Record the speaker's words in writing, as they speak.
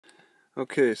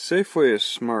Okay, Safeway is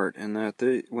smart in that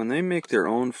when they make their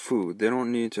own food, they don't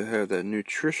need to have that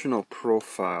nutritional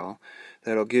profile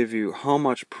that'll give you how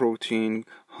much protein,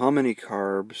 how many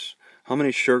carbs, how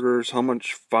many sugars, how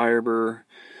much fiber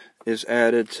is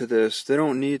added to this. They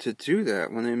don't need to do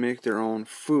that when they make their own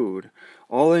food.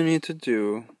 All they need to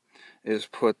do is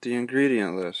put the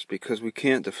ingredient list, because we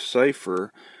can't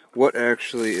decipher what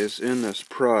actually is in this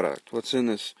product. What's in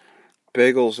this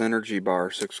Bagels Energy Bar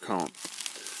 6 count?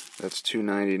 That's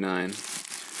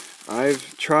 $2.99.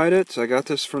 I've tried it. I got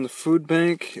this from the food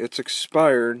bank. It's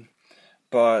expired,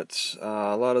 but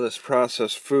a lot of this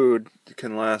processed food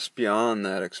can last beyond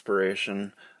that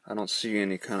expiration. I don't see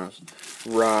any kind of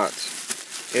rot.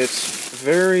 It's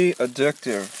very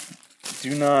addictive.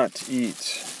 Do not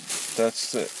eat.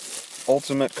 That's the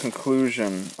ultimate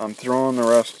conclusion. I'm throwing the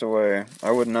rest away.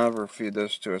 I would never feed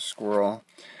this to a squirrel.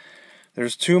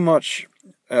 There's too much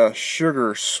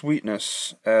sugar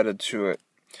sweetness added to it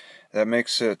that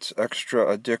makes it extra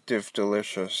addictive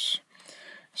delicious.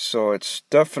 So it's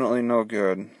definitely no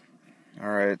good.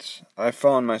 Alright, I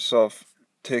found myself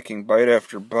taking bite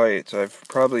after bite. I've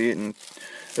probably eaten,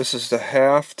 this is the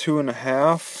half,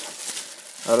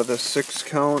 2.5 out of the 6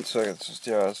 count. So it's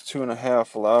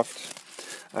 2.5 left.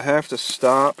 I have to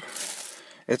stop.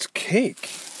 It's cake.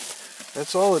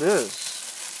 That's all it is.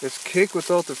 It's cake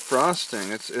without the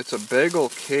frosting. It's a bagel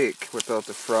cake without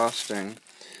the frosting.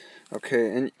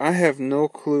 Okay, and I have no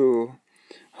clue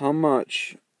how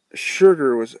much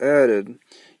sugar was added.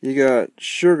 You got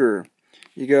sugar.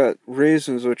 You got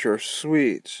raisins, which are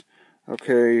sweet.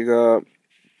 Okay, you got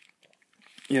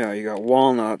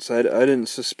walnuts. I didn't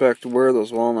suspect where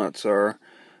those walnuts are.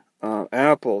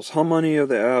 Apples. How many of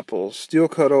the apples? Steel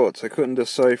cut oats. I couldn't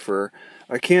decipher.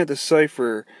 I can't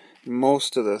decipher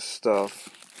most of this stuff.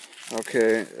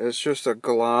 Okay, it's just a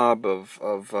glob of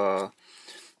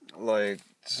like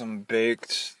some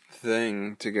baked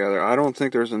thing together. I don't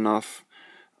think there's enough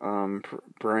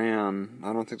bran.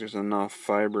 I don't think there's enough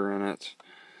fiber in it.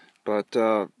 But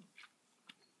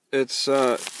it's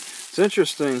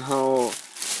interesting how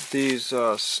these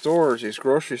stores, these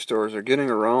grocery stores, are getting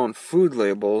around food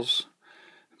labels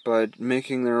by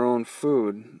making their own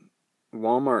food.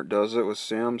 Walmart does it with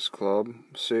Sam's Club,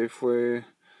 Safeway,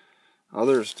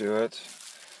 others do it.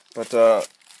 But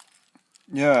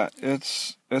yeah,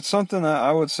 it's something that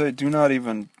I would say do not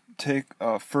even take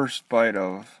a first bite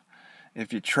of.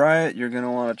 If you try it, you're going to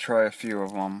want to try a few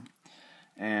of them.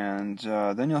 And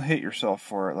then you'll hate yourself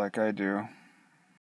for it like I do.